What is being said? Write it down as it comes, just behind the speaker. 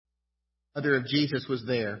mother of Jesus was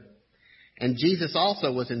there, and Jesus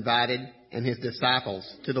also was invited and his disciples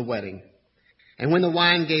to the wedding. And when the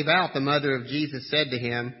wine gave out, the mother of Jesus said to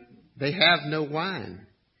him, "They have no wine."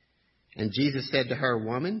 And Jesus said to her,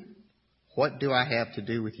 "Woman, what do I have to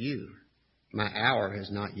do with you? My hour has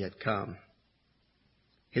not yet come."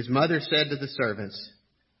 His mother said to the servants,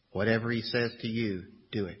 "Whatever he says to you,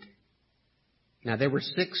 do it." Now there were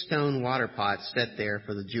 6 stone water pots set there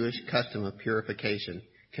for the Jewish custom of purification,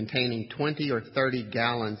 containing 20 or 30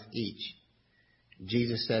 gallons each.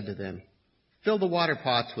 Jesus said to them, "Fill the water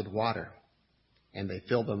pots with water." And they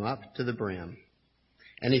filled them up to the brim.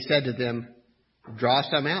 And he said to them, "Draw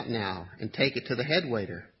some out now and take it to the head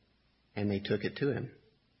waiter." And they took it to him.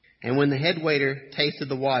 And when the head waiter tasted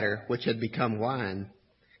the water, which had become wine,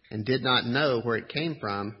 and did not know where it came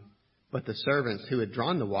from, but the servants who had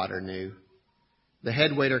drawn the water knew, the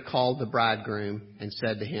head waiter called the bridegroom and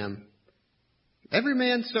said to him, "Every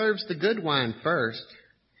man serves the good wine first,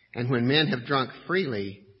 and when men have drunk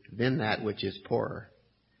freely, then that which is poorer.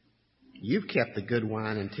 You've kept the good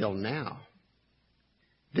wine until now."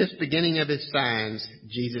 This beginning of his signs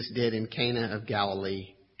Jesus did in Cana of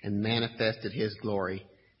Galilee and manifested his glory,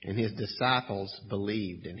 and his disciples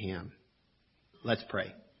believed in him. Let's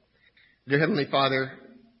pray. Dear Heavenly Father,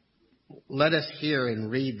 let us hear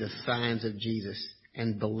and read the signs of Jesus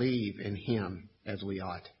and believe in him as we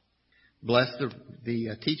ought. Bless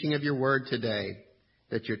the teaching of your word today,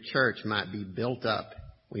 that your church might be built up,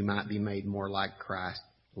 we might be made more like Christ.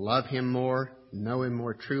 Love him more, know him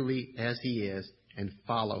more truly as he is, and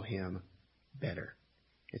follow him better.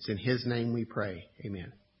 It's in his name we pray.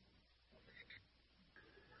 Amen.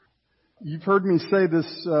 You've heard me say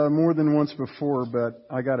this more than once before, but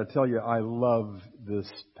I got to tell you, I love this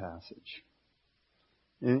passage.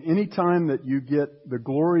 Any time that you get the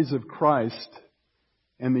glories of Christ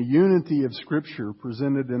and the unity of Scripture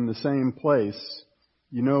presented in the same place,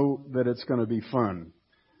 you know that it's going to be fun.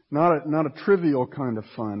 Not a trivial kind of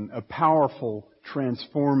fun, a powerful,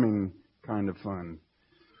 transforming kind of fun.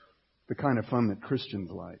 The kind of fun that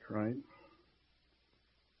Christians like, right?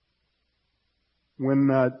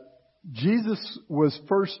 When Jesus was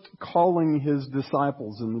first calling his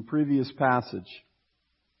disciples in the previous passage,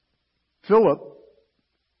 Philip,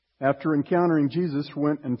 after encountering Jesus,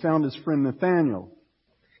 went and found his friend Nathanael.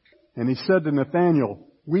 And he said to Nathanael,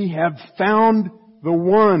 "We have found the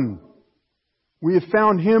one. We have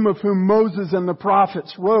found him of whom Moses and the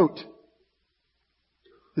prophets wrote.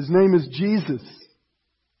 His name is Jesus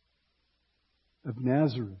of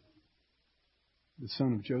Nazareth, the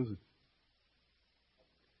son of Joseph."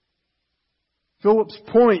 Philip's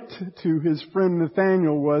point to his friend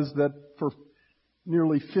Nathanael was that for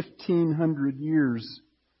nearly 1,500 years,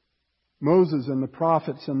 Moses and the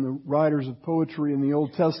prophets and the writers of poetry in the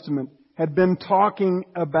Old Testament had been talking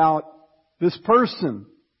about this person.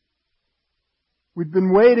 We'd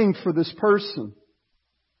been waiting for this person,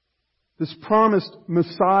 this promised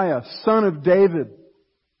Messiah, son of David,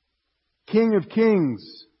 King of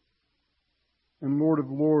kings and Lord of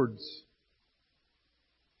lords.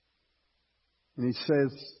 And he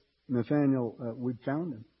says, "Nathanael, we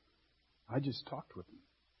found him. I just talked with him.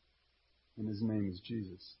 And his name is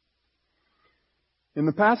Jesus." In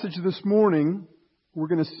the passage this morning, we're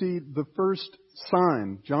going to see the first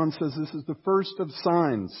sign. John says this is the first of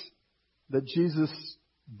signs that Jesus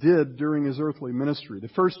did during his earthly ministry. The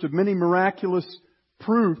first of many miraculous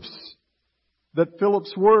proofs that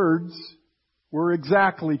Philip's words were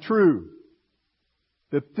exactly true.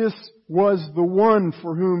 That this was the one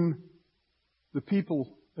for whom the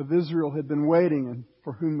people of Israel had been waiting and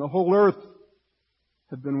for whom the whole earth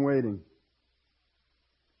had been waiting.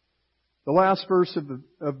 The last verse of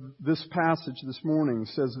this passage this morning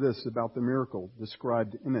says this about the miracle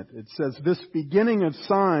described in it. It says, "This beginning of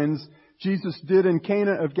signs Jesus did in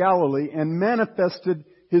Cana of Galilee and manifested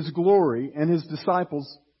his glory, and his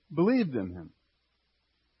disciples believed in him."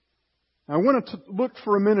 I want to look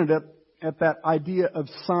for a minute at that idea of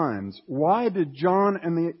signs. Why did John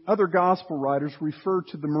and the other gospel writers refer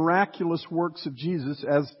to the miraculous works of Jesus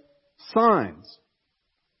as signs?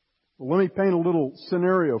 Well, let me paint a little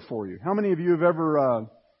scenario for you. How many of you have ever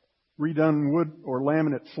redone wood or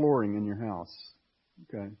laminate flooring in your house?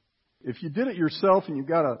 Okay. If you did it yourself and you've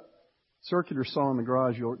got a circular saw in the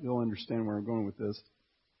garage, you'll understand where I'm going with this.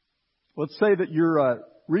 Let's say that you're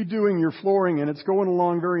redoing your flooring and it's going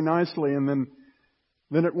along very nicely, and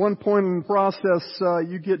then at one point in the process,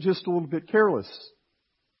 you get just a little bit careless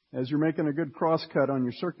as you're making a good crosscut on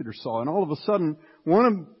your circular saw. And all of a sudden, one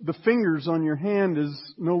of the fingers on your hand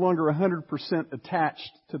is no longer 100%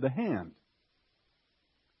 attached to the hand.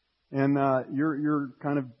 And you're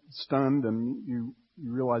kind of stunned, and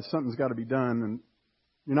you realize something's got to be done, and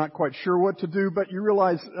you're not quite sure what to do, but you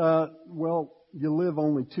realize, you live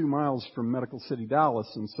only 2 miles from Medical City,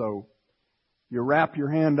 Dallas, and so you wrap your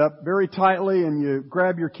hand up very tightly and you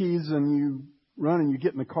grab your keys and you run and you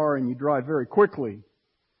get in the car and you drive very quickly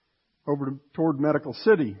over toward Medical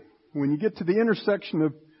City. When you get to the intersection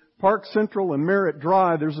of Park Central and Merritt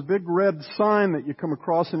Drive, there's a big red sign that you come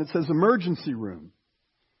across, and it says emergency room.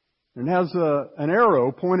 And it has an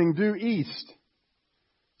arrow pointing due east.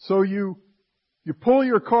 So you pull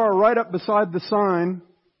your car right up beside the sign,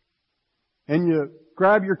 and you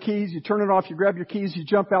grab your keys, you turn it off, you grab your keys, you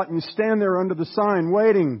jump out, and you stand there under the sign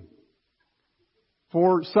waiting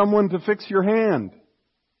for someone to fix your hand.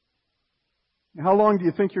 How long do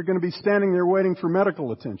you think you're going to be standing there waiting for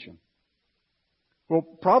medical attention? Well,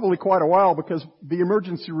 probably quite a while, because the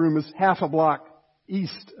emergency room is half a block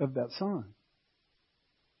east of that sign.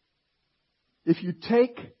 If you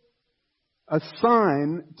take a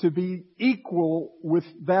sign to be equal with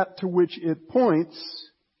that to which it points,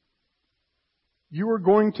 you are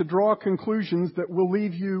going to draw conclusions that will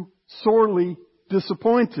leave you sorely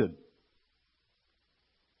disappointed.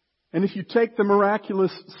 And if you take the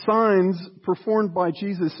miraculous signs performed by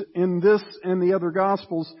Jesus in this and the other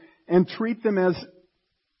Gospels and treat them as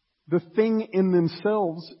the thing in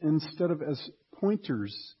themselves instead of as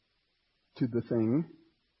pointers to the thing,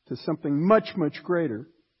 to something much, much greater,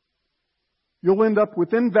 you'll end up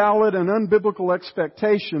with invalid and unbiblical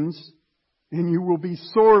expectations, and you will be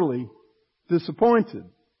sorely disappointed.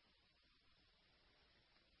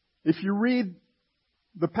 If you read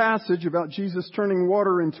the passage about Jesus turning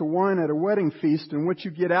water into wine at a wedding feast, and what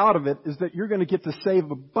you get out of it is that you're going to get to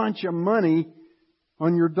save a bunch of money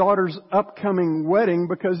on your daughter's upcoming wedding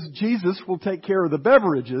because Jesus will take care of the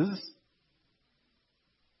beverages,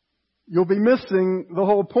 you'll be missing the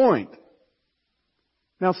whole point.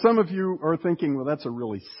 Now, some of you are thinking, well, that's a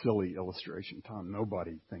really silly illustration, Tom.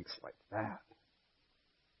 Nobody thinks like that.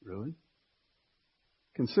 Really?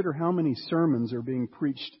 Consider how many sermons are being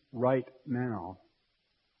preached right now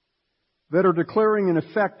that are declaring in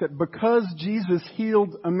effect that because Jesus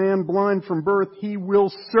healed a man blind from birth, He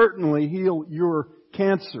will certainly heal your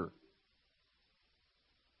cancer.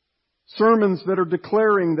 Sermons that are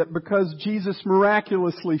declaring that because Jesus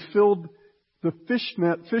miraculously filled the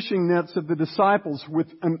fishing nets of the disciples with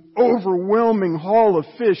an overwhelming haul of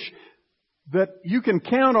fish, that you can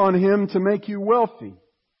count on Him to make you wealthy.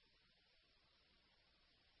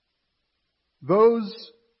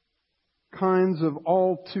 Those kinds of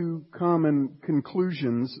all too common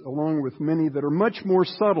conclusions, along with many that are much more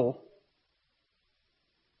subtle,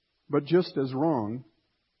 but just as wrong,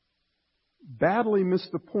 badly miss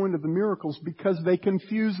the point of the miracles because they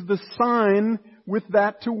confuse the sign with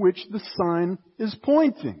that to which the sign is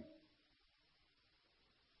pointing.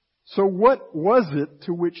 So what was it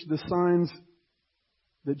to which the signs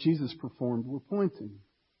that Jesus performed were pointing?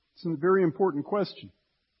 It's a very important question.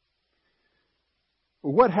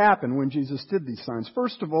 What happened when Jesus did these signs?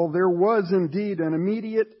 First of all, there was indeed an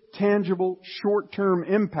immediate, tangible, short-term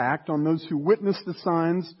impact on those who witnessed the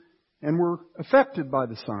signs and were affected by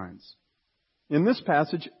the signs. In this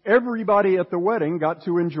passage, everybody at the wedding got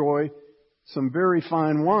to enjoy some very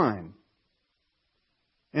fine wine.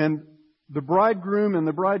 And the bridegroom and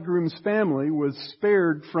the bridegroom's family was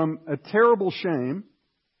spared from a terrible shame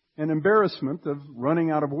and embarrassment of running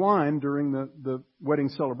out of wine during the wedding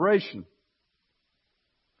celebration.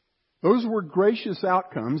 Those were gracious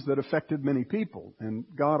outcomes that affected many people, and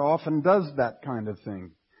God often does that kind of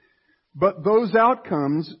thing. But those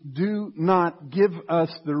outcomes do not give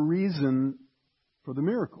us the reason for the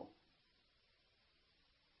miracle.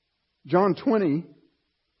 John 20,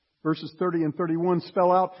 verses 30 and 31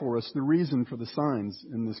 spell out for us the reason for the signs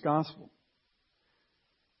in this gospel.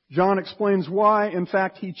 John explains why, in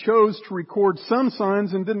fact, he chose to record some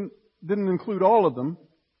signs and didn't include all of them.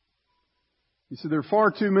 He said there are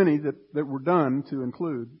far too many that were done to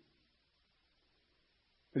include.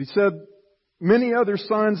 But he said, many other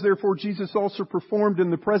signs, therefore, Jesus also performed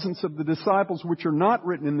in the presence of the disciples, which are not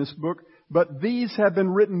written in this book, but these have been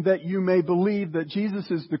written that you may believe that Jesus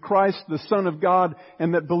is the Christ, the Son of God,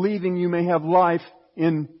 and that believing you may have life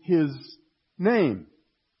in His name.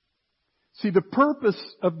 See, the purpose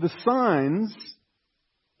of the signs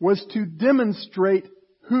was to demonstrate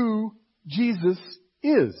who Jesus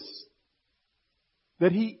is.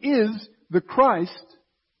 That He is the Christ,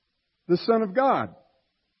 the Son of God.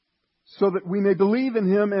 So that we may believe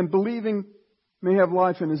in Him and believing may have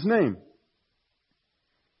life in His name.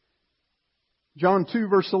 John 2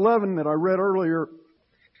 verse 11 that I read earlier,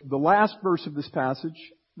 the last verse of this passage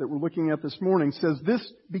that we're looking at this morning says, this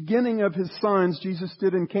beginning of His signs Jesus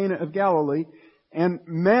did in Cana of Galilee, and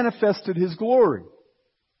manifested His glory.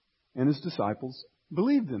 And His disciples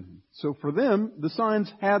believed in Him. So for them, the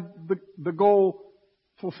signs had the goal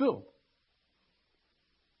fulfilled.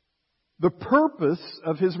 The purpose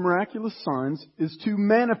of His miraculous signs is to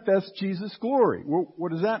manifest Jesus' glory. Well,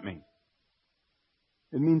 what does that mean?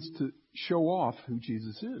 It means to show off who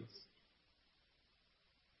Jesus is.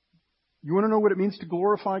 You want to know what it means to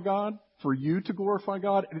glorify God? For you to glorify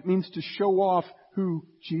God? It means to show off who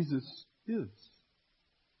Jesus is.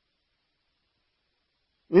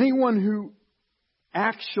 Anyone who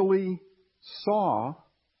actually saw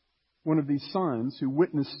one of these signs, who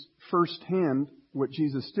witnessed firsthand what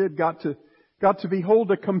Jesus did, got to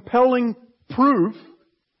behold a compelling proof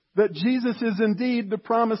that Jesus is indeed the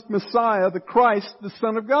promised Messiah, the Christ, the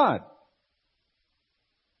Son of God.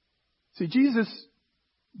 See, Jesus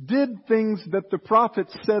did things that the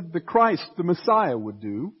prophets said the Christ, the Messiah, would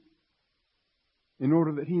do in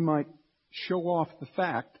order that He might show off the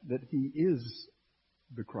fact that He is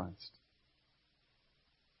the Christ.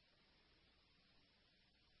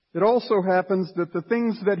 It also happens that the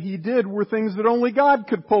things that He did were things that only God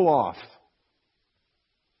could pull off.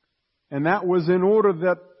 And that was in order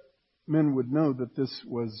that men would know that this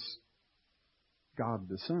was God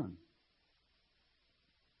the Son.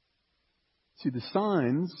 See, the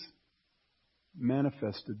signs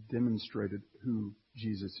manifested, demonstrated who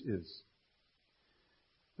Jesus is.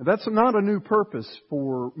 Now, that's not a new purpose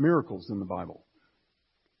for miracles in the Bible.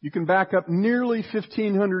 You can back up nearly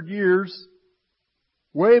 1,500 years,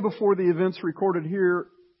 way before the events recorded here,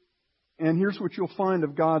 and here's what you'll find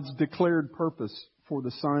of God's declared purpose for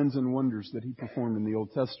the signs and wonders that He performed in the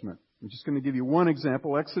Old Testament. I'm just going to give you one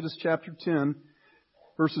example. Exodus chapter 10,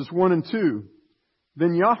 verses 1 and 2.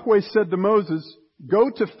 Then Yahweh said to Moses, "Go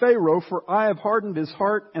to Pharaoh, for I have hardened his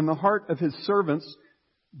heart and the heart of his servants,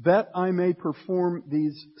 that I may perform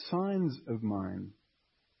these signs of mine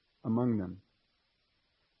among them.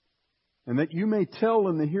 And that you may tell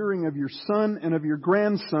in the hearing of your son and of your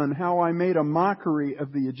grandson how I made a mockery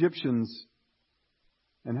of the Egyptians,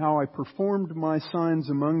 and how I performed my signs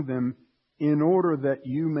among them, in order that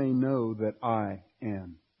you may know that I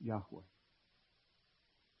am Yahweh."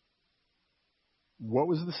 What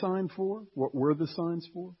was the sign for? What were the signs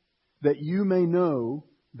for? That you may know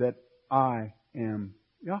that I am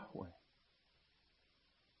Yahweh.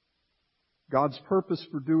 God's purpose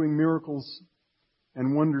for doing miracles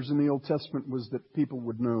and wonders in the Old Testament was that people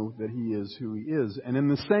would know that He is who He is. And in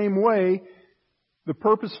the same way, the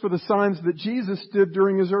purpose for the signs that Jesus did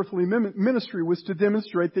during His earthly ministry was to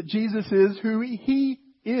demonstrate that Jesus is who He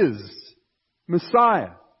is.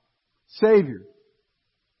 Messiah, Savior,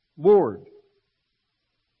 Lord,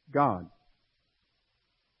 God.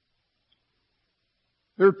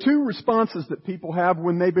 There are two responses that people have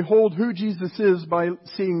when they behold who Jesus is by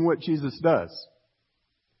seeing what Jesus does.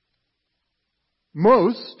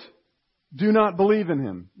 Most do not believe in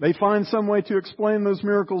Him. They find some way to explain those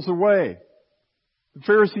miracles away. The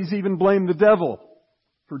Pharisees even blame the devil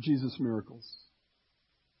for Jesus' miracles.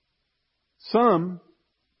 Some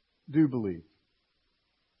do believe.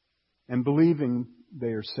 And believing,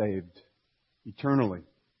 they are saved eternally.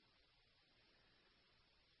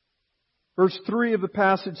 Verse 3 of the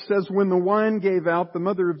passage says, "When the wine gave out, the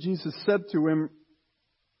mother of Jesus said to Him,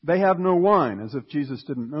 'They have no wine,' as if Jesus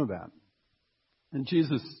didn't know that. And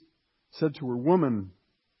Jesus said to her, 'Woman,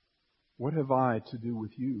 what have I to do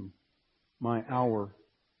with you? My hour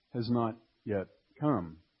has not yet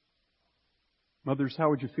come.'" Mothers, how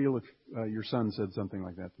would you feel if your son said something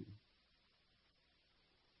like that to you?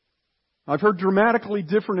 I've heard dramatically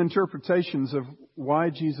different interpretations of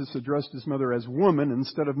why Jesus addressed His mother as woman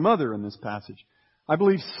instead of mother in this passage. I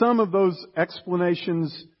believe some of those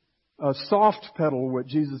explanations soft pedal what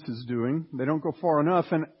Jesus is doing. They don't go far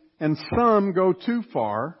enough, and some go too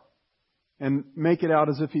far and make it out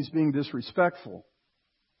as if He's being disrespectful.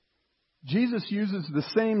 Jesus uses the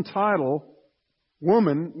same title,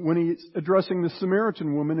 woman, when He's addressing the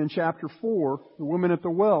Samaritan woman in chapter 4, the woman at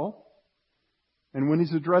the well. And when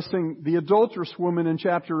He's addressing the adulterous woman in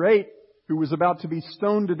chapter 8, who was about to be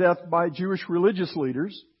stoned to death by Jewish religious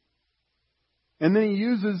leaders. And then He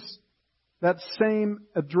uses that same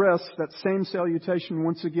address, that same salutation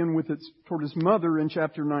once again toward His mother in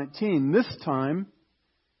chapter 19. This time,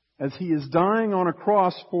 as He is dying on a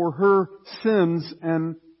cross for her sins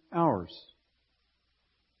and ours.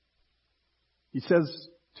 He says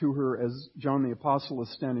to her, as John the Apostle is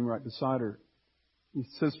standing right beside her, He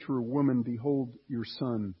says to her, "Woman, behold your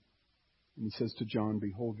son." And He says to John,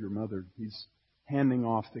 "Behold your mother." He's handing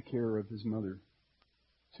off the care of His mother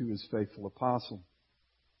to His faithful apostle.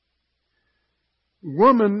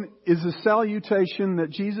 Woman is a salutation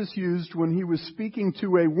that Jesus used when He was speaking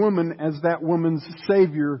to a woman as that woman's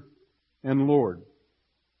Savior and Lord.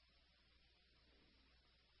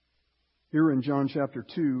 Here in John chapter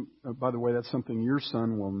 2, by the way, that's something your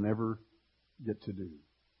son will never get to do.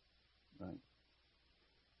 Right?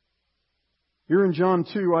 Here in John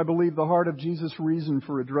 2, I believe the heart of Jesus' reason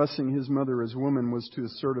for addressing His mother as woman was to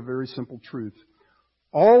assert a very simple truth.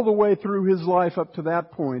 All the way through His life up to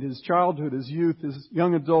that point, His childhood, His youth, His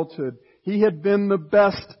young adulthood, He had been the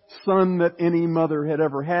best son that any mother had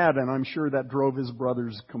ever had, and I'm sure that drove His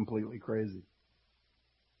brothers completely crazy.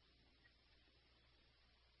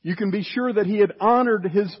 You can be sure that He had honored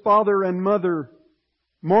His father and mother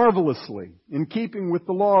marvelously, in keeping with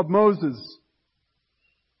the law of Moses.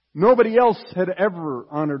 Nobody else had ever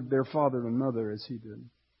honored their father and mother as He did.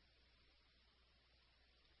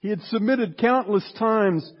 He had submitted countless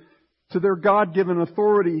times to their God-given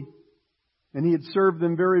authority, and He had served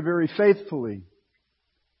them very, very faithfully.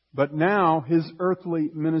 But now His earthly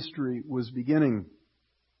ministry was beginning.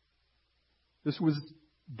 This was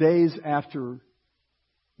days after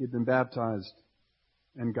He had been baptized,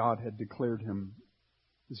 and God had declared Him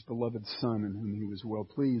His beloved Son in whom He was well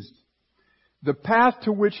pleased. The path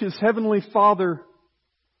to which His heavenly Father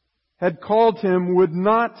had called Him would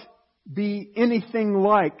not be anything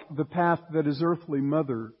like the path that His earthly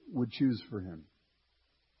mother would choose for Him.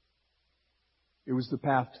 It was the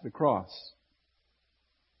path to the cross.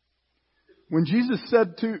 When Jesus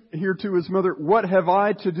said here to His mother, "What have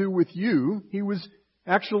I to do with you?" He was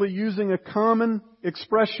actually using a common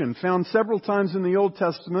expression found several times in the Old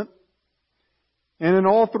Testament and in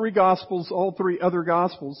all three other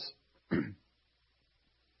Gospels.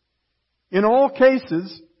 In all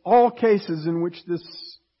cases in which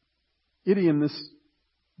this idiom,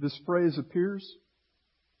 this phrase appears,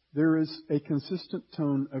 there is a consistent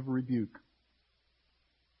tone of rebuke.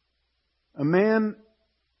 A man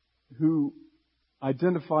who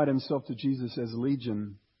identified himself to Jesus as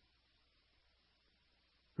Legion,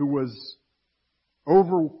 who was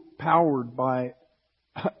overpowered by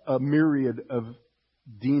a myriad of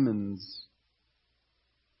demons,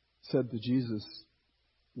 said to Jesus,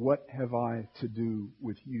 "What have I to do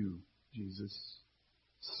with you, Jesus,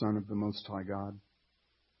 Son of the Most High God?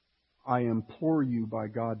 I implore you by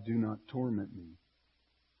God, do not torment me."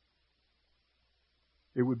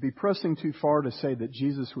 It would be pressing too far to say that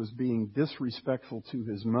Jesus was being disrespectful to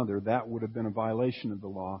His mother. That would have been a violation of the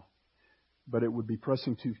law. But it would be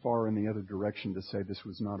pressing too far in the other direction to say this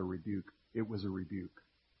was not a rebuke. It was a rebuke.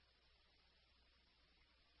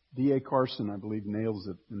 D.A. Carson, I believe, nails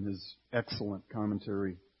it in his excellent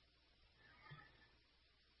commentary.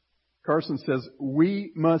 Carson says,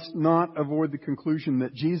 "We must not avoid the conclusion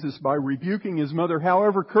that Jesus, by rebuking His mother,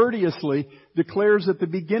 however courteously, declares at the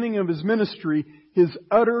beginning of His ministry His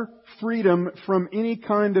utter freedom from any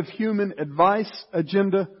kind of human advice,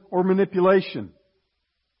 agenda, or manipulation."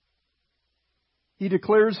 He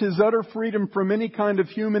declares His utter freedom from any kind of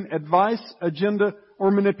human advice, agenda,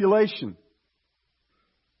 or manipulation.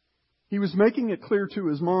 He was making it clear to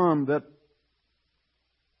His mom that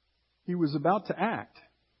He was about to act,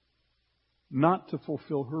 not to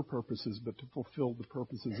fulfill her purposes, but to fulfill the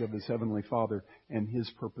purposes of His Heavenly Father and His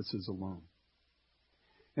purposes alone.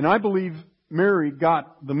 And I believe Mary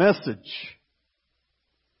got the message.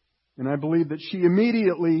 And I believe that she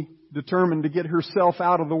immediately determined to get herself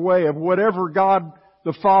out of the way of whatever God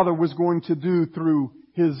the Father was going to do through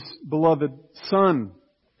His beloved Son.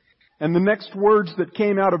 And the next words that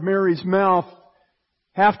came out of Mary's mouth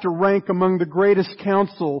have to rank among the greatest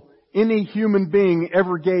counsel any human being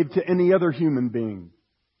ever gave to any other human being.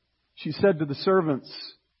 She said to the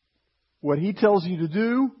servants, "What He tells you to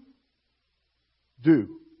do,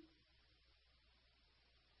 do."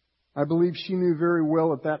 I believe she knew very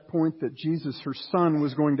well at that point that Jesus, her Son,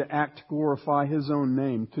 was going to act to glorify His own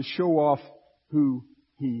name, to show off who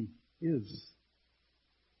He is.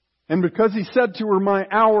 And because He said to her, "My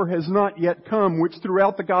hour has not yet come," which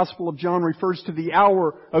throughout the Gospel of John refers to the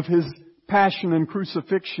hour of His passion and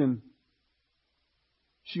crucifixion,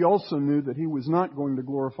 she also knew that He was not going to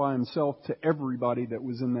glorify Himself to everybody that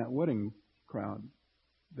was in that wedding crowd,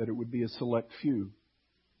 that it would be a select few.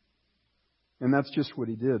 And that's just what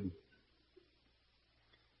He did.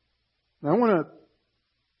 Now I want to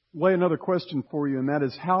lay another question for you, and that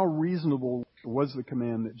is, how reasonable was the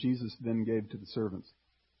command that Jesus then gave to the servants?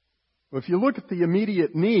 Well, if you look at the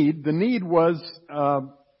immediate need, the need was,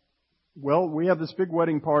 we have this big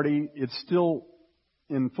wedding party. It's still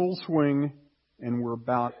in full swing, and we're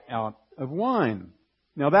about out of wine.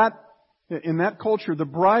 Now in that culture, the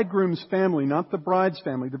bridegroom's family, not the bride's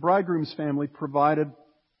family, the bridegroom's family provided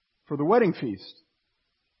for the wedding feast.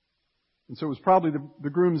 And so it was probably the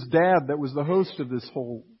groom's dad that was the host of this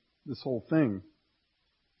whole thing.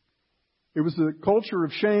 It was a culture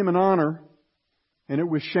of shame and honor, and it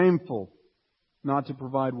was shameful not to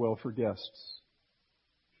provide well for guests.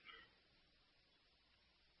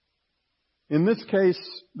 In this case,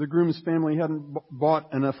 the groom's family hadn't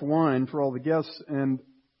bought enough wine for all the guests, and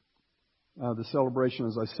the celebration,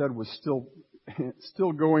 as I said, was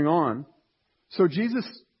still going on. So Jesus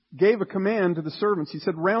gave a command to the servants. He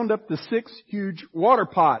said, round up the 6 huge water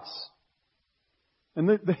pots. And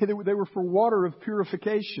they were for water of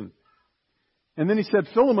purification. And then he said,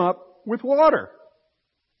 fill them up with water.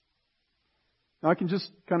 Now I can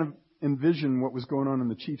just kind of envision what was going on in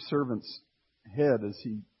the chief servant's head as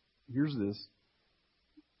he hears this,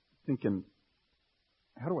 thinking,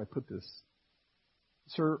 how do I put this?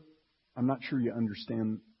 Sir, I'm not sure you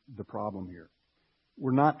understand the problem here.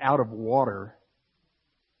 We're not out of water.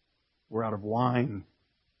 We're out of wine.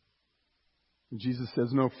 And Jesus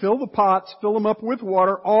says, no, fill the pots, fill them up with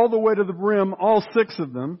water all the way to the brim, all 6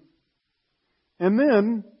 of them. And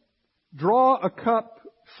then draw a cup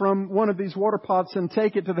from one of these water pots and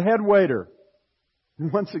take it to the head waiter.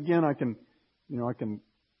 And once again, I can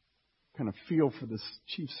kind of feel for this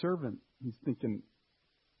chief servant. He's thinking,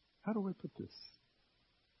 how do I put this?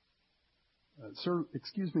 Sir,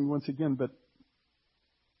 excuse me once again, but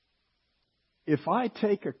if I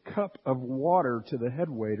take a cup of water to the head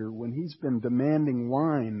waiter when he's been demanding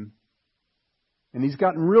wine and he's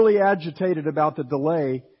gotten really agitated about the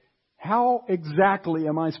delay, how exactly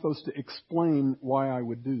am I supposed to explain why I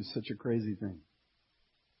would do such a crazy thing?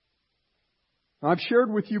 I've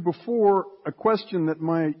shared with you before a question that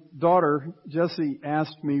my daughter, Jessie,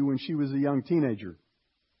 asked me when she was a young teenager.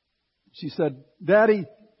 She said, Daddy,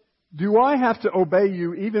 do I have to obey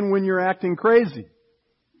you even when you're acting crazy?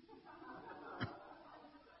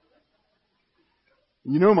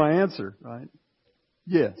 You know my answer, right?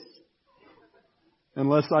 Yes.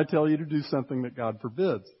 Unless I tell you to do something that God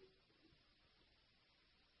forbids.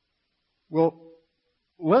 Well,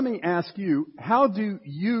 let me ask you, how do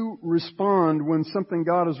you respond when something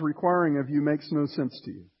God is requiring of you makes no sense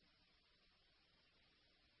to you?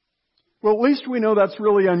 Well, at least we know that's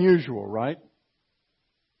really unusual, right?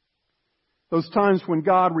 Those times when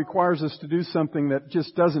God requires us to do something that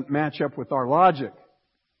just doesn't match up with our logic.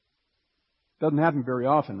 Doesn't happen very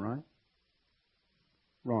often, right?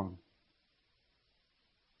 Wrong.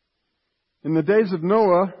 In the days of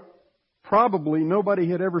Noah, probably nobody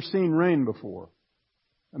had ever seen rain before.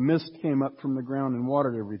 A mist came up from the ground and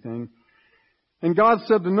watered everything. And God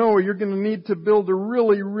said to Noah, you're going to need to build a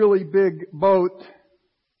really, really big boat.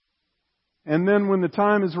 And then when the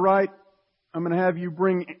time is right, I'm going to have you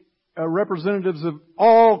bring representatives of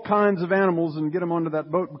all kinds of animals and get them onto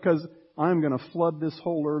that boat, because I'm going to flood this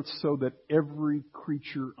whole earth so that every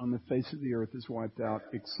creature on the face of the earth is wiped out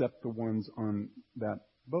except the ones on that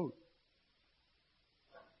boat.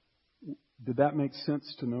 Did that make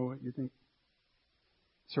sense to Noah, you think?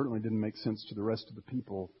 Certainly didn't make sense to the rest of the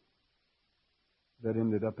people that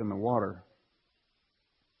ended up in the water.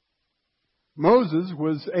 Moses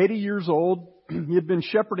was 80 years old. He had been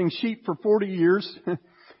shepherding sheep for 40 years.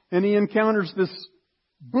 And he encounters this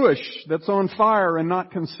bush that's on fire and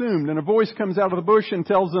not consumed. And a voice comes out of the bush and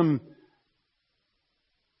tells him,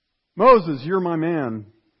 Moses, you're my man.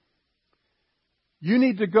 You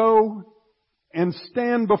need to go and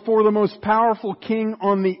stand before the most powerful king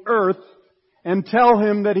on the earth and tell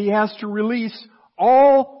him that he has to release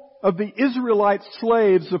all of the Israelite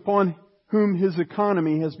slaves upon whom his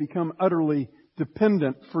economy has become utterly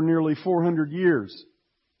dependent for nearly 400 years.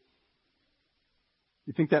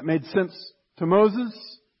 You think that made sense to Moses?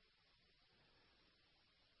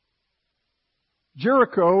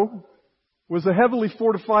 Jericho was a heavily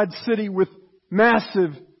fortified city with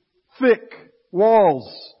massive, thick walls.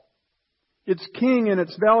 Its king and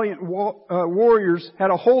its valiant warriors had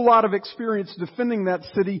a whole lot of experience defending that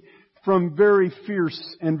city from very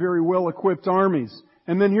fierce and very well-equipped armies.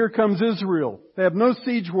 And then here comes Israel. They have no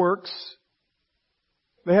siege works.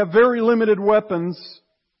 They have very limited weapons.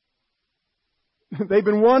 They've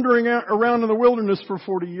been wandering around in the wilderness for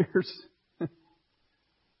 40 years.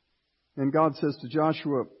 And God says to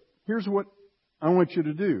Joshua, here's what I want you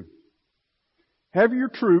to do. Have your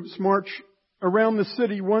troops march around the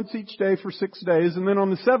city once each day for 6 days, and then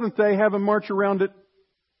on the 7th day have them march around it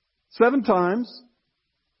 7 times.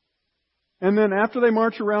 And then after they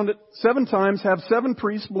march around it 7 times, have 7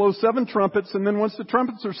 priests blow 7 trumpets, and then once the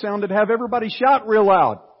trumpets are sounded, have everybody shout real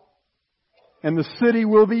loud. And the city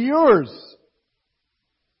will be yours.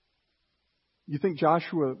 You think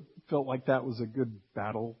Joshua felt like that was a good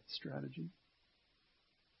battle strategy?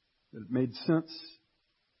 That it made sense?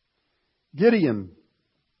 Gideon.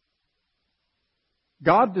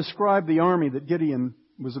 God described the army that Gideon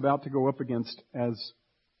was about to go up against as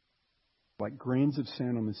like grains of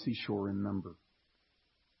sand on the seashore in number.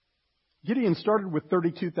 Gideon started with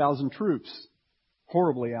 32,000 troops,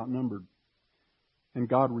 horribly outnumbered. And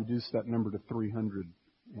God reduced that number to 300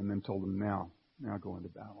 and then told him, now go into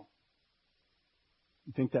battle.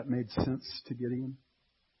 You think that made sense to Gideon?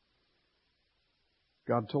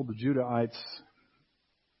 God told the Judahites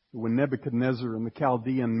that when Nebuchadnezzar and the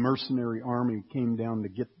Chaldean mercenary army came down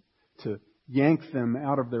to yank them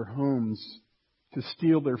out of their homes, to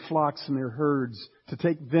steal their flocks and their herds, to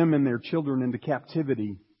take them and their children into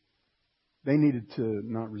captivity, they needed to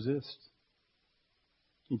not resist.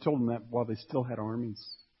 He told them that while they still had armies.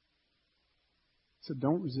 He said,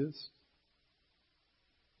 don't resist.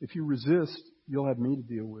 If you resist, you'll have me to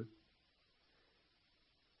deal with.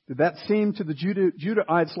 Did that seem to the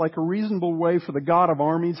Judahites like a reasonable way for the God of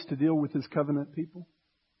armies to deal with His covenant people?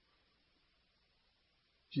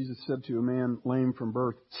 Jesus said to a man lame from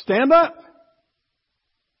birth, stand up!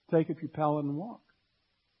 Take up your pallet and walk.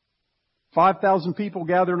 5,000 people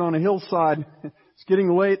gathered on a hillside. It's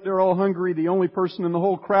getting late. They're all hungry. The only person in the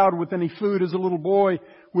whole crowd with any food is a little boy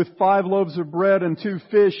with 5 loaves of bread and 2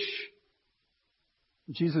 fish.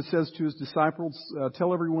 Jesus says to His disciples,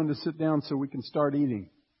 tell everyone to sit down so we can start eating.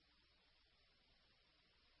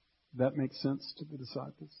 That makes sense to the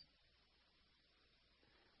disciples?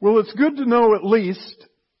 Well, it's good to know at least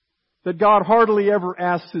that God hardly ever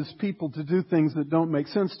asks His people to do things that don't make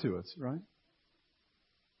sense to us, right?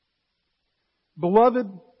 Beloved,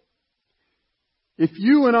 if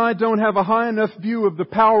you and I don't have a high enough view of the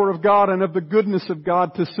power of God and of the goodness of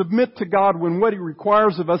God to submit to God when what He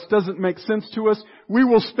requires of us doesn't make sense to us, we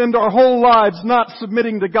will spend our whole lives not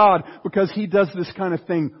submitting to God because He does this kind of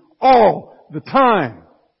thing all the time.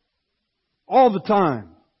 All the time.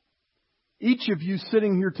 Each of you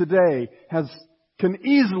sitting here today can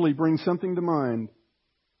easily bring something to mind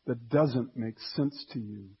that doesn't make sense to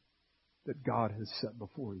you that God has set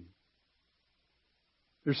before you.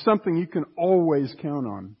 There's something you can always count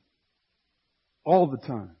on. All the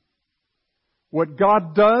time. What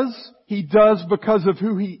God does, He does because of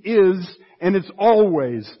who He is, and it's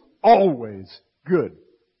always, always good.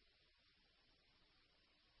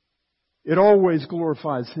 It always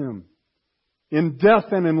glorifies Him. In death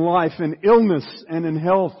and in life, in illness and in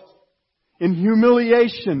health, in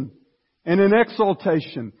humiliation and in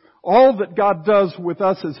exaltation. All that God does with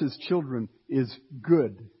us as His children is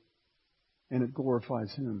good. And it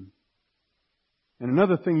glorifies Him. And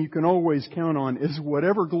another thing you can always count on is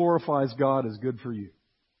whatever glorifies God is good for you.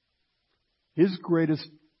 His greatest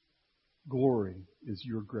glory is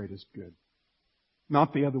your greatest good.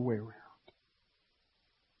 Not the other way around.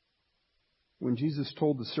 When Jesus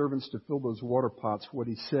told the servants to fill those water pots, what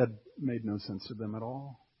He said made no sense to them at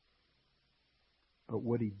all. But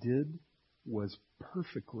what He did was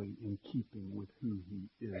perfectly in keeping with who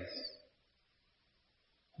He is.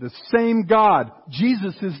 The same God,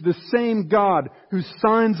 Jesus is the same God whose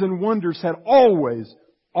signs and wonders had always,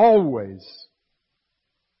 always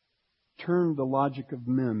turned the logic of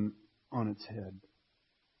men on its head.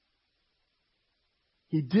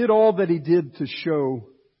 He did all that He did to show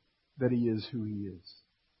that He is who He is.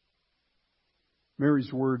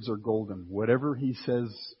 Mary's words are golden. Whatever He says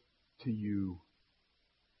to you,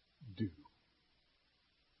 do.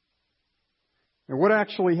 And what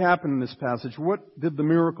actually happened in this passage? What did the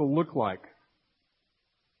miracle look like?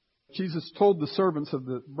 Jesus told the servants of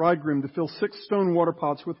the bridegroom to fill 6 stone water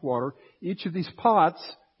pots with water. Each of these pots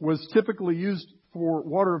was typically used for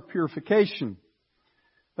water of purification.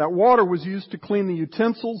 That water was used to clean the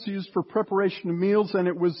utensils, used for preparation of meals, and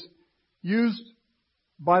it was used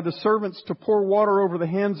by the servants to pour water over the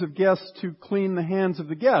hands of guests to clean the hands of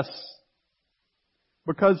the guests.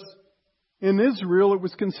 Because in Israel, it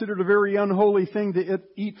was considered a very unholy thing to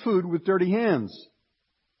eat food with dirty hands.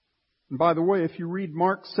 And by the way, if you read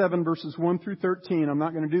Mark 7 verses 1 through 13, I'm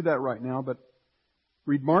not going to do that right now, but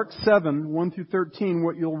read Mark 7, 1 through 13,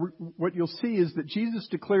 what you'll see is that Jesus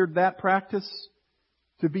declared that practice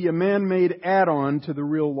to be a man-made add-on to the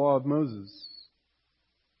real law of Moses.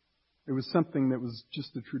 It was something that was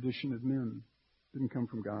just the tradition of men. It didn't come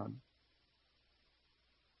from God.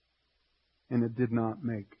 And it did not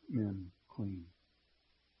make men clean.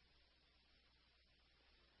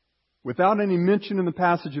 Without any mention in the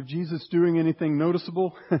passage of Jesus doing anything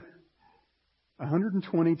noticeable,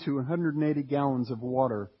 120 to 180 gallons of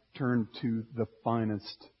water turned to the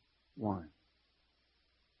finest wine.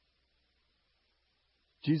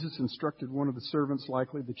 Jesus instructed one of the servants,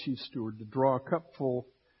 likely the chief steward, to draw a cup full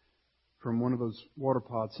from one of those water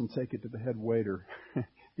pots and take it to the head waiter.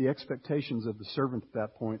 the expectations of the servant at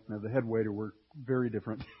that point and of the head waiter were very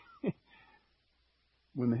different.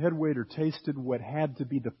 When the head waiter tasted what had to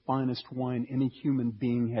be the finest wine any human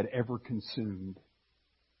being had ever consumed,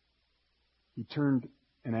 he turned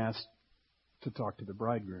and asked to talk to the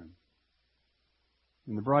bridegroom.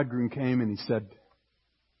 And the bridegroom came and he said,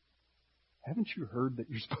 "Haven't you heard that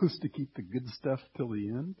you're supposed to keep the good stuff till the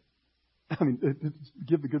end? I mean,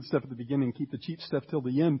 give the good stuff at the beginning and keep the cheap stuff till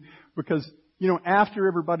the end. Because, after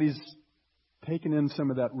everybody's taken in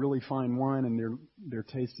some of that really fine wine and their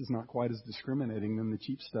taste is not quite as discriminating, then the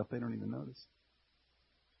cheap stuff they don't even notice."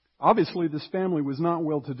 Obviously, this family was not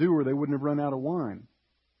well-to-do or they wouldn't have run out of wine.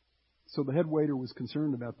 So the head waiter was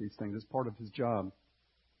concerned about these things as part of his job.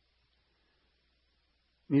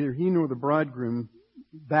 Neither he nor the bridegroom,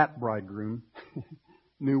 that bridegroom,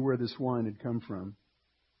 knew where this wine had come from.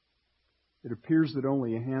 It appears that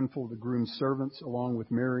only a handful of the groom's servants, along with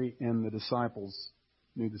Mary and the disciples,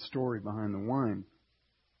 knew the story behind the wine.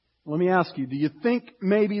 Let me ask you, do you think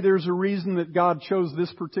maybe there's a reason that God chose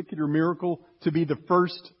this particular miracle to be the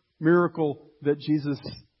first miracle that Jesus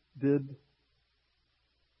did?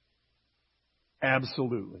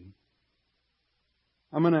 Absolutely.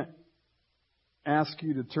 I'm going to ask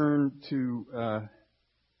you to turn to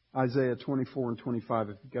Isaiah 24 and 25.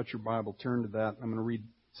 If you've got your Bible, turn to that. I'm going to read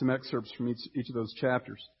some excerpts from each of those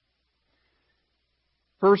chapters.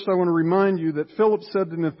 First, I want to remind you that Philip said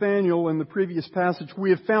to Nathanael in the previous passage,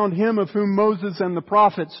 "We have found him of whom Moses and the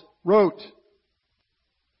prophets wrote."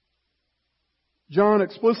 John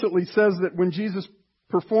explicitly says that when Jesus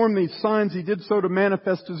performed these signs, He did so to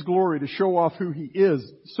manifest His glory, to show off who He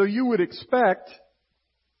is. So you would expect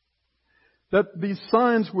that these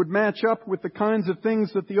signs would match up with the kinds of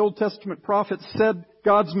things that the Old Testament prophets said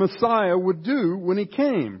God's Messiah would do when He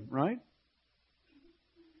came, right?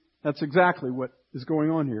 That's exactly what is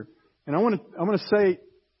going on here. And I want to say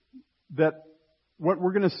that what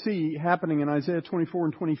we're going to see happening in Isaiah 24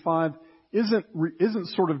 and 25 isn't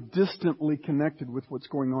sort of distantly connected with what's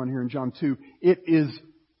going on here in John 2. It is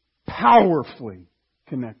powerfully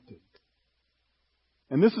connected.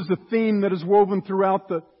 And this is a theme that is woven throughout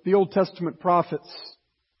the Old Testament prophets,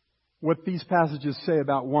 what these passages say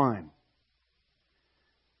about wine.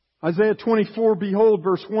 Isaiah 24, behold,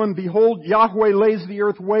 verse 1, "Behold, Yahweh lays the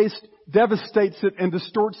earth waste, devastates it, and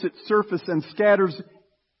distorts its surface, and scatters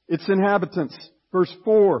its inhabitants." Verse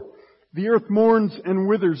 4, "The earth mourns and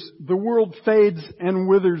withers, the world fades and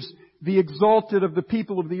withers, the exalted of the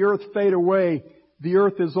people of the earth fade away, the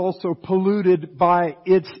earth is also polluted by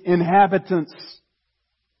its inhabitants.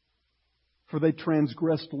 For they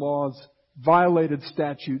transgressed laws, violated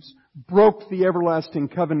statutes, broke the everlasting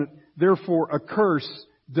covenant. Therefore a curse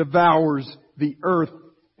devours the earth,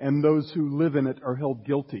 and those who live in it are held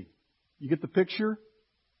guilty." You get the picture?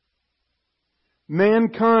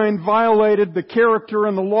 Mankind violated the character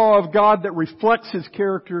and the law of God that reflects His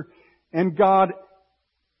character, and God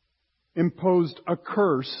imposed a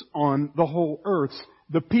curse on the whole earth.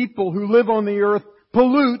 The people who live on the earth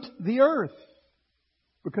pollute the earth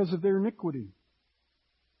because of their iniquity.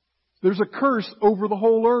 There's a curse over the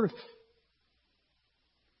whole earth.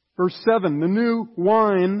 Verse 7, the new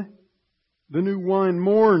wine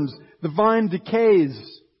mourns. The vine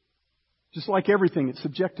decays. Just like everything, it's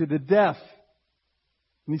subjected to death.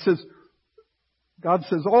 And God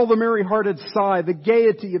says, "All the merry-hearted sigh, the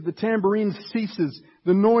gaiety of the tambourine ceases,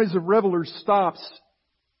 the noise of revelers stops,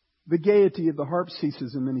 the gaiety of the harp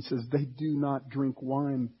ceases." And then He says, "They do not drink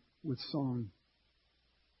wine with song.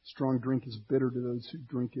 Strong drink is bitter to those who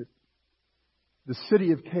drink it. The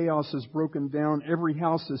city of chaos is broken down. Every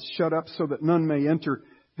house is shut up so that none may enter.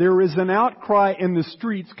 There is an outcry in the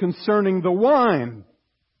streets concerning the wine.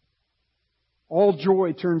 All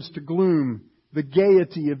joy turns to gloom. The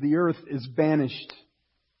gaiety of the earth is banished."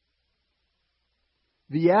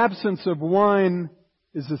 The absence of wine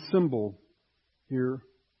is a symbol here.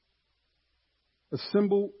 A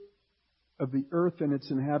symbol of the earth and its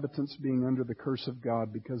inhabitants being under the curse of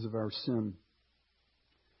God because of our sin.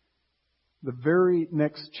 The very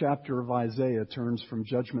next chapter of Isaiah turns from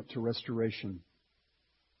judgment to restoration,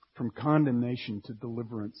 from condemnation to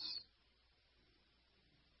deliverance.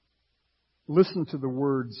 Listen to the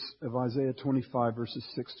words of Isaiah 25 verses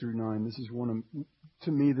 6 through 9. This is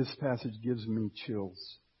to me, this passage gives me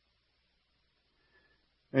chills.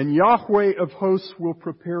 "And Yahweh of hosts will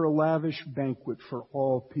prepare a lavish banquet for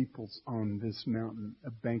all peoples on this mountain,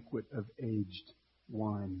 a banquet of aged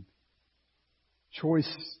wine.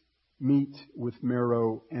 Choice meat with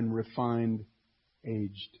marrow and refined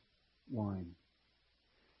aged wine.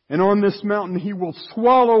 And on this mountain He will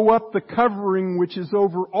swallow up the covering which is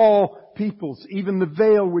over all peoples, even the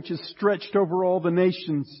veil which is stretched over all the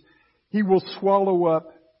nations. He will swallow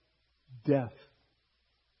up death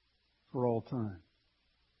for all time.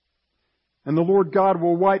 And the Lord God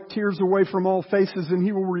will wipe tears away from all faces, and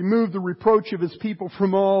He will remove the reproach of His people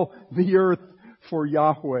from all the earth, for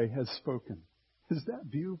Yahweh has spoken. Is that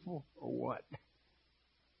beautiful or what?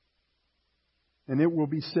 And it will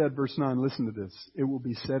be said, verse 9, listen to this. It will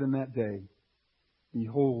be said in that day,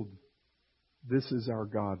 behold, this is our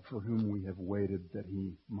God for whom we have waited that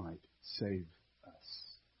He might save us.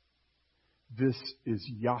 This is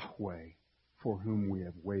Yahweh for whom we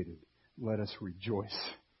have waited. Let us rejoice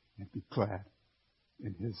and be glad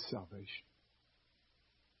in His salvation.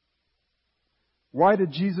 Why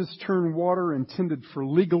did Jesus turn water intended for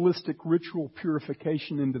legalistic ritual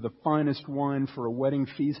purification into the finest wine for a wedding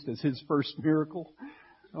feast as His first miracle?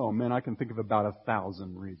 Oh man, I can think of about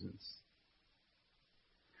 1,000 reasons.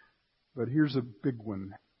 But here's a big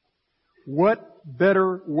one. What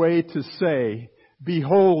better way to say,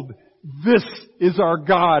 behold, this is our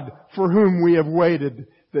God for whom we have waited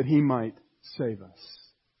that He might save us.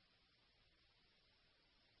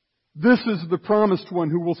 This is the promised one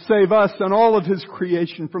who will save us and all of His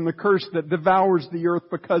creation from the curse that devours the earth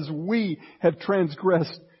because we have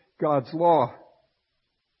transgressed God's law.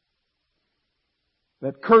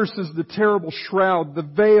 That curse is the terrible shroud, the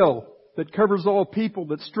veil that covers all people,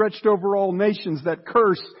 that stretched over all nations. That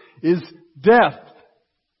curse is death.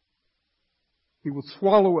 He will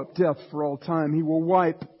swallow up death for all time. He will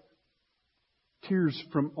wipe tears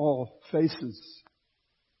from all faces.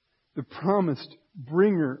 The promised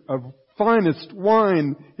bringer of finest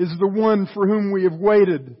wine is the one for whom we have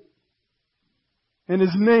waited. And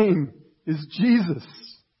His name is Jesus.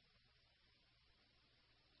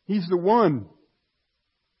 He's the one.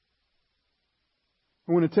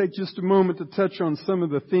 I want to take just a moment to touch on some of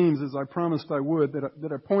the themes, as I promised I would,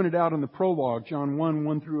 that I pointed out in the prologue, John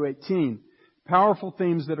 1 through 18. Powerful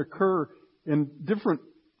themes that occur in different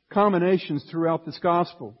combinations throughout this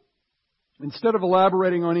gospel. Instead of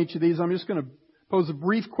elaborating on each of these, I'm just going to pose a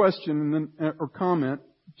brief question and then, or comment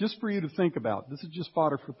just for you to think about. This is just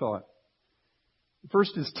fodder for thought. The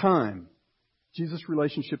first is time. Jesus'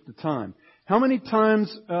 relationship to time. How many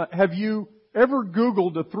times have you ever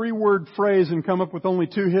Googled a 3-word phrase and come up with only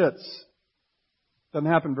 2 hits? Doesn't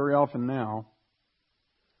happen very often now.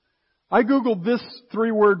 I Googled this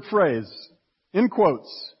 3-word phrase, in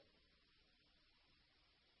quotes.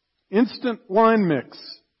 Instant wine mix.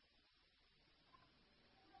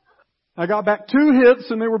 I got back 2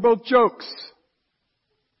 hits and they were both jokes.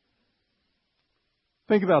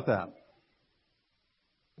 Think about that.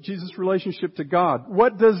 Jesus' relationship to God.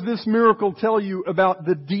 What does this miracle tell you about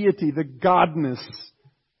the deity, the godness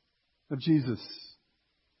of Jesus?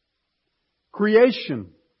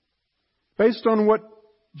 Creation. Based on what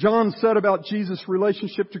John said about Jesus'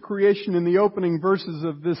 relationship to creation in the opening verses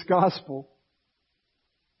of this gospel,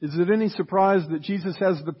 is it any surprise that Jesus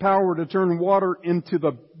has the power to turn water into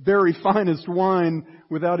the very finest wine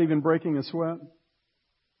without even breaking a sweat?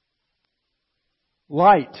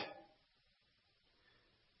 Light.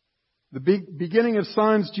 The beginning of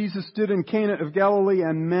signs Jesus did in Cana of Galilee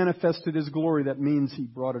and manifested His glory. That means He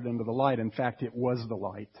brought it into the light. In fact, it was the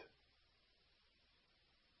light.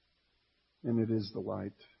 And it is the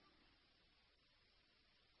light.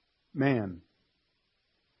 Man.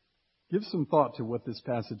 Give some thought to what this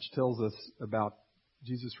passage tells us about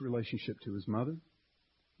Jesus' relationship to His mother,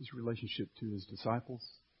 His relationship to His disciples,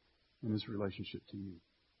 and His relationship to you.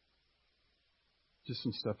 Just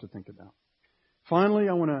some stuff to think about. Finally,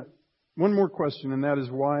 one more question, and that is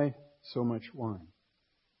why so much wine?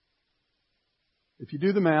 If you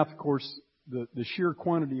do the math, of course, the sheer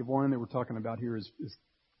quantity of wine that we're talking about here is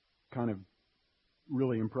kind of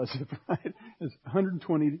really impressive, right? It's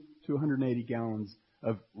 120 to 180 gallons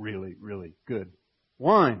of really, really good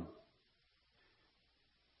wine.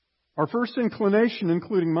 Our first inclination,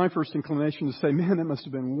 including my first inclination, is to say, man, that must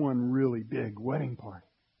have been one really big wedding party.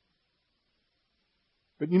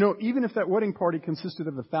 But even if that wedding party consisted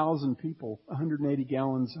of 1,000 people, 180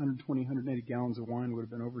 gallons, 120, 180 gallons of wine would have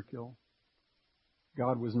been overkill.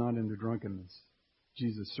 God was not into drunkenness.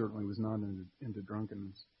 Jesus certainly was not into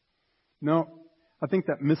drunkenness. No, I think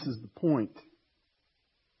that misses the point.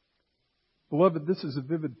 Beloved, this is a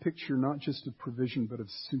vivid picture not just of provision, but of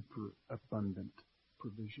superabundant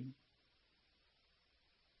provision.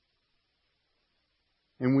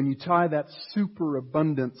 And when you tie that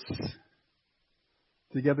superabundance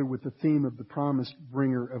together with the theme of the promised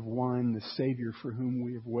bringer of wine, the Savior for whom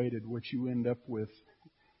we have waited, what you end up with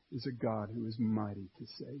is a God who is mighty to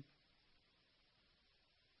save.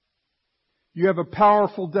 You have a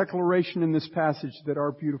powerful declaration in this passage that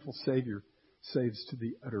our beautiful Savior saves to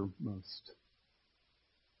the uttermost.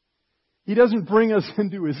 He doesn't bring us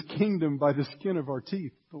into His kingdom by the skin of our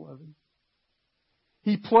teeth, beloved.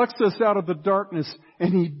 He plucks us out of the darkness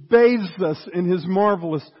and He bathes us in His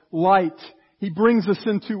marvelous light. He brings us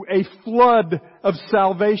into a flood of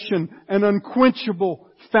salvation, an unquenchable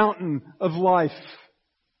fountain of life.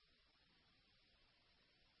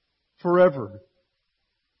 Forever.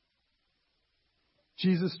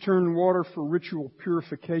 Jesus turned water for ritual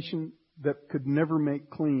purification that could never make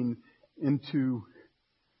clean into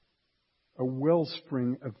a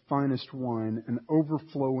wellspring of finest wine, an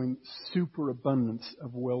overflowing superabundance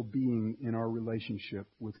of well-being in our relationship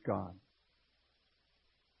with God.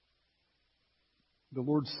 The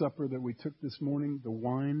Lord's Supper that we took this morning, the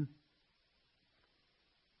wine,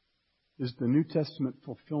 is the New Testament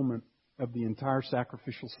fulfillment of the entire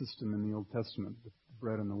sacrificial system in the Old Testament, the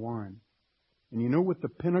bread and the wine. And you know what the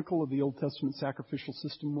pinnacle of the Old Testament sacrificial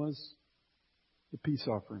system was? The peace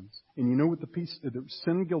offerings. And you know what the sin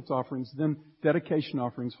and guilt offerings, then dedication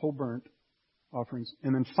offerings, whole burnt offerings,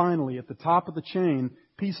 and then finally at the top of the chain,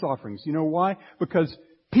 peace offerings. You know why? Because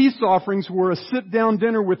peace offerings were a sit-down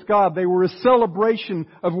dinner with God. They were a celebration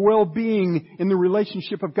of well-being in the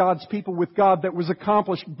relationship of God's people with God that was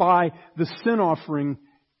accomplished by the sin offering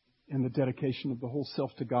and the dedication of the whole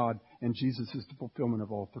self to God. And Jesus is the fulfillment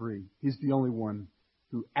of all three. He's the only one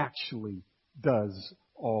who actually does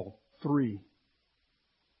all three.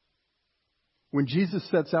 When Jesus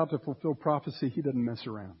sets out to fulfill prophecy, He doesn't mess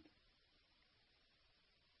around.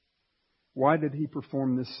 Why did He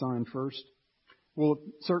perform this sign first? Well,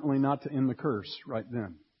 certainly not to end the curse right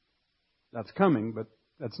then. That's coming, but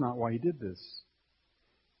that's not why He did this.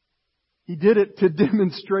 He did it to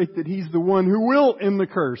demonstrate that He's the one who will end the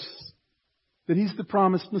curse. That He's the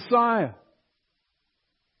promised Messiah.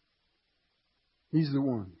 He's the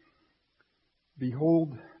one.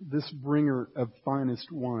 Behold, this bringer of finest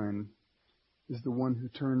wine is the one who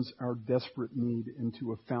turns our desperate need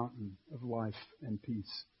into a fountain of life and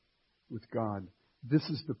peace with God. This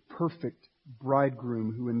is the perfect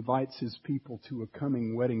bridegroom who invites his people to a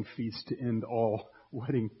coming wedding feast to end all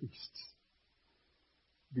wedding feasts.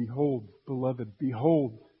 Behold, beloved,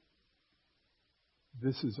 behold,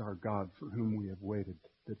 this is our God for whom we have waited,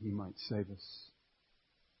 that He might save us.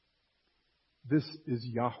 This is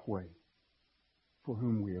Yahweh for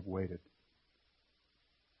whom we have waited.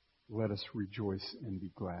 Let us rejoice and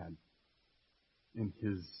be glad in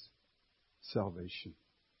His salvation.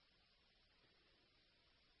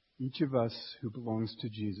 Each of us who belongs to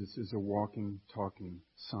Jesus is a walking, talking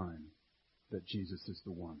sign that Jesus is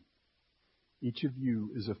the one. Each of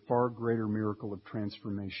you is a far greater miracle of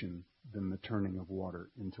transformation than the turning of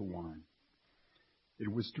water into wine.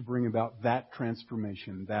 It was to bring about that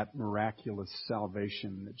transformation, that miraculous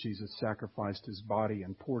salvation, that Jesus sacrificed His body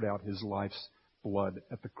and poured out His life's blood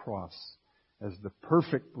at the cross as the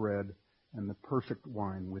perfect bread and the perfect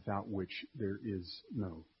wine without which there is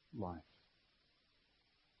no life.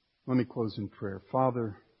 Let me close in prayer.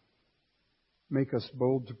 Father, make us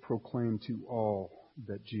bold to proclaim to all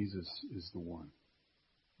that Jesus is the one.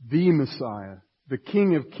 The Messiah, the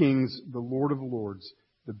King of Kings, the Lord of Lords,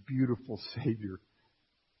 the beautiful Savior,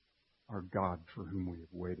 our God for whom we have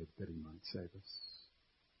waited that He might save us.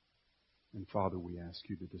 And Father, we ask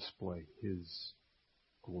You to display His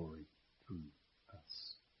glory through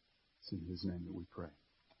us. It's in His name that we pray.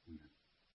 Amen.